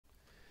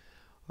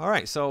All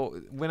right,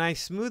 so when I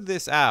smooth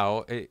this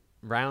out, it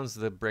rounds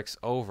the bricks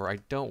over. I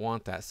don't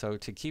want that. So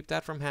to keep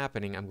that from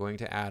happening, I'm going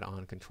to add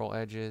on control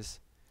edges.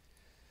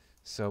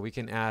 So we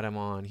can add them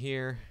on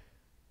here,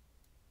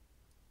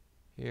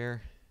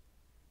 here,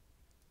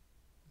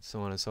 so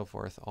on and so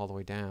forth, all the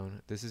way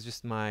down. This is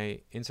just my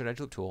insert edge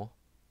loop tool.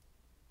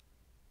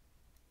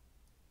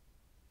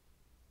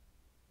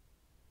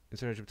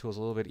 Insert edge loop tool is a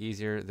little bit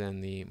easier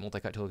than the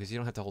multi-cut tool because you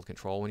don't have to hold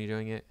control when you're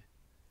doing it.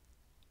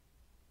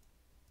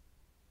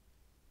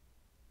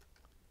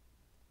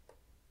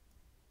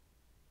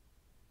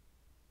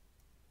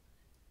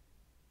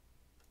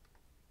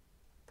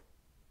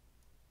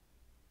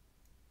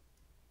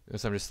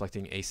 So I'm just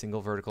selecting a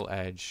single vertical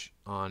edge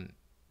on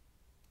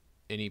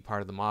any part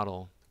of the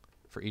model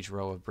for each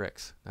row of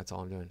bricks. That's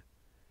all I'm doing.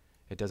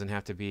 It doesn't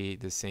have to be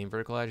the same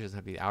vertical edge. It doesn't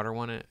have to be the outer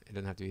one. It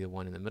doesn't have to be the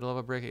one in the middle of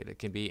a brick. It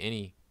can be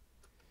any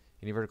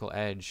vertical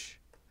edge.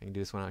 I can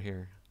do this one out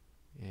here.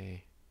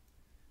 Yay.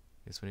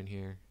 This one in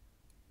here.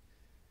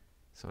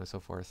 So on and so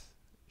forth.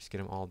 Just get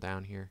them all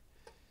down here.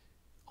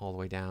 All the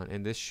way down.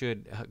 And this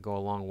should go a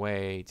long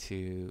way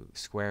to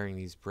squaring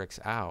these bricks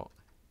out.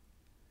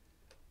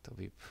 They'll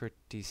be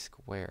pretty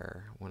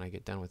square when I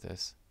get done with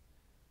this.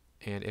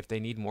 And if they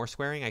need more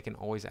squaring, I can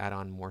always add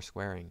on more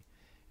squaring.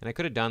 And I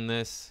could have done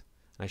this,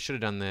 and I should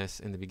have done this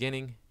in the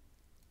beginning.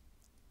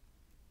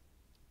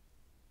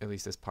 At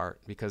least this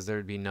part, because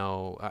there'd be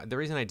no... the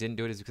reason I didn't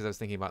do it is because I was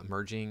thinking about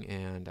merging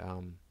and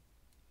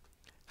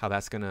how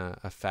that's going to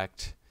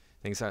affect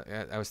things.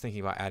 I was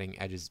thinking about adding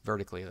edges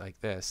vertically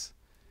like this,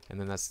 and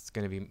then that's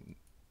going to be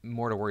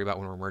more to worry about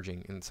when we're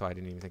merging, and so I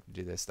didn't even think to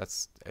do this.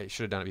 I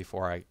should have done it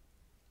before I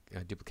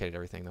duplicated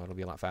everything, though. It'll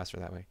be a lot faster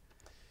that way.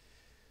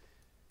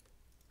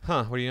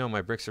 Huh, what do you know?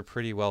 My bricks are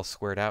pretty well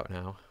squared out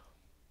now.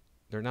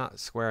 They're not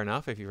square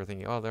enough if you were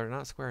thinking, oh, they're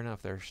not square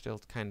enough. They're still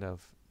kind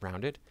of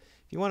rounded.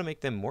 If you want to make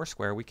them more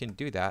square, we can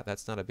do that.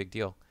 That's not a big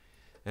deal.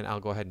 And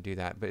I'll go ahead and do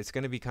that. But it's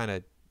going to be kind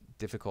of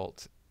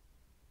difficult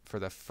for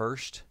the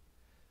first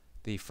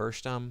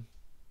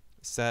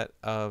set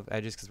of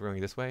edges because we're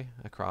going this way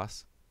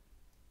across.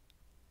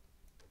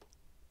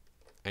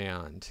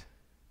 And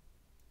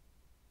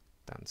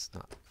that's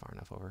not far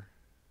enough over.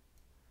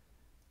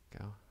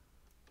 Go.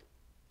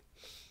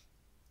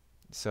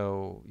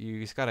 So you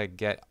just got to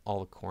get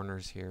all the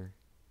corners here.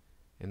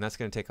 And that's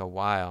going to take a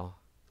while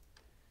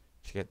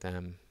to get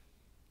them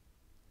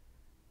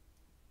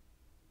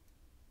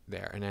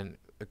there. And then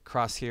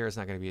across here is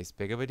not going to be as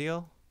big of a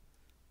deal.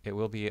 It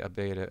will be a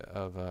bit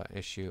of an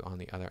issue on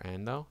the other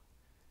end, though.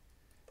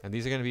 And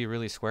these are going to be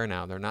really square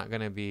now. They're not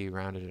going to be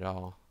rounded at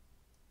all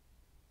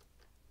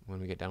when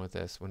we get done with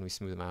this, when we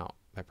smooth them out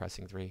by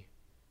pressing 3.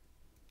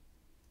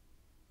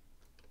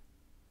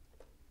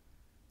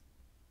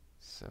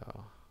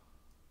 So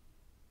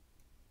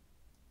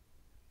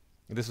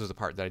this was the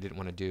part that I didn't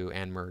want to do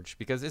and merge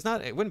because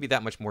it wouldn't be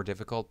that much more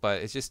difficult,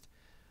 but it's just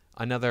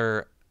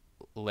another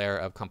layer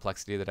of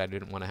complexity that I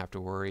didn't want to have to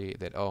worry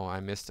that, oh,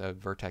 I missed a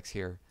vertex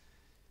here.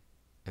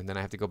 And then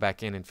I have to go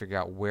back in and figure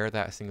out where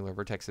that singular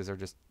vertex is, or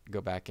just go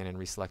back in and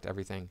reselect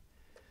everything.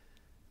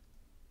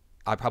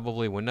 I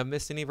probably wouldn't have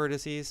missed any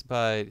vertices,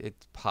 but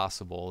it's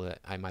possible that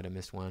I might have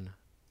missed one.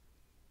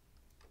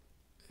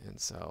 And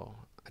so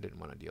I didn't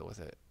want to deal with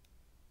it.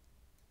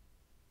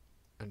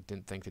 I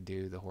didn't think to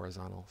do the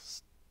horizontal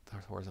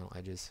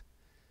edges.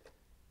 I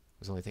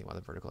was only thinking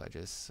about the vertical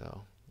edges.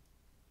 So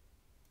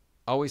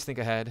always think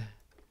ahead.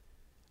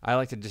 I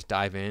like to just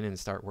dive in and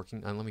start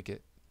working on. Let me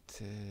get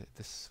to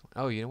this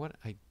one. Oh, you know what?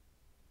 I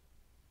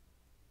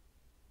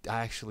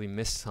actually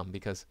missed some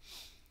because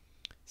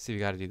see, we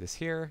got to do this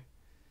here,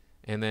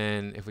 and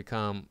then if we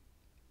come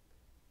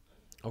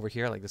over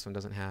here, like this one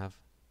doesn't have,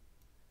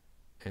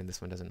 and this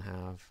one doesn't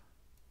have,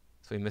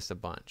 so we missed a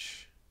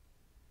bunch.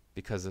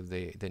 Because of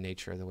the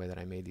nature of the way that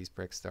I made these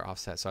bricks, they're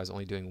offset. So I was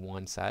only doing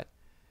one set.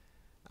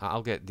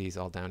 I'll get these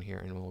all down here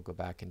and we'll go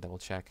back and double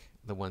check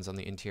the ones on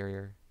the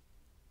interior.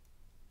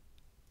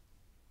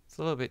 It's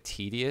a little bit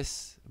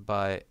tedious,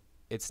 but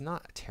it's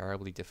not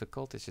terribly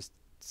difficult. It's just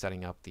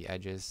setting up the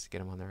edges to get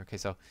them on there. Okay,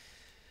 so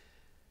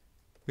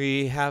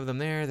we have them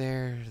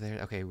there.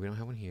 Okay, we don't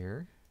have one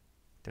here.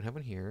 Don't have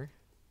one here.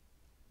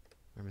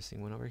 We're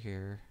missing one over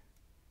here.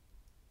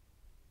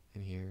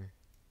 And here.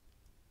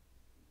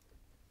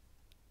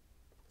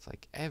 It's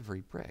like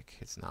every brick.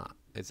 It's not.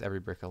 It's every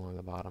brick along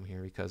the bottom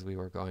here because we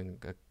were going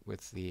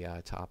with the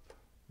top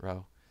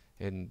row,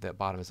 and the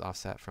bottom is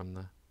offset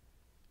from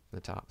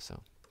the top.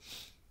 So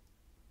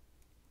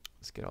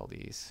let's get all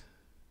these.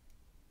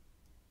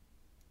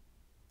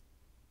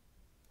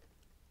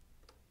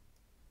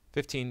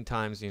 $15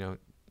 times. You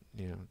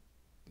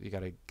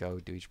got to go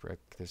do each brick.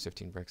 There's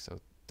 15 bricks, so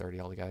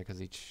 30 altogether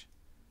because each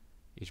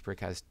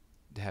brick has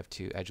to have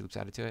 2 edge loops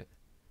added to it.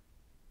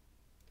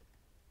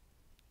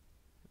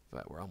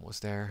 But we're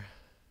almost there.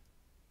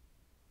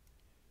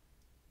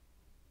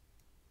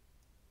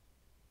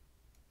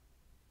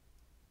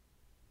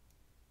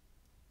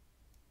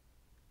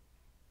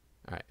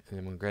 All right, and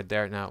then we're good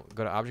there. Now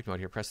go to object mode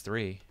here, press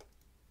 3.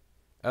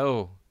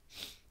 Oh,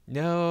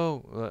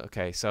 No.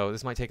 Okay, so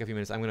this might take a few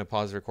minutes. I'm going to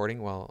pause the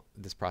recording while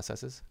this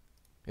processes.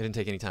 It didn't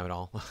take any time at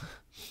all.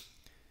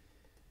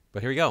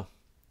 But here we go.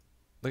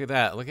 Look at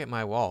that. Look at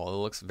my wall. It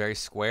looks very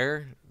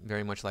square,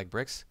 very much like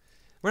bricks.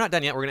 We're not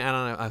done yet. We're going to add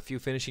on a few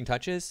finishing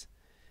touches,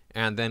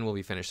 and then we'll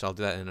be finished. So I'll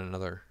do that in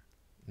another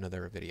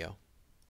video.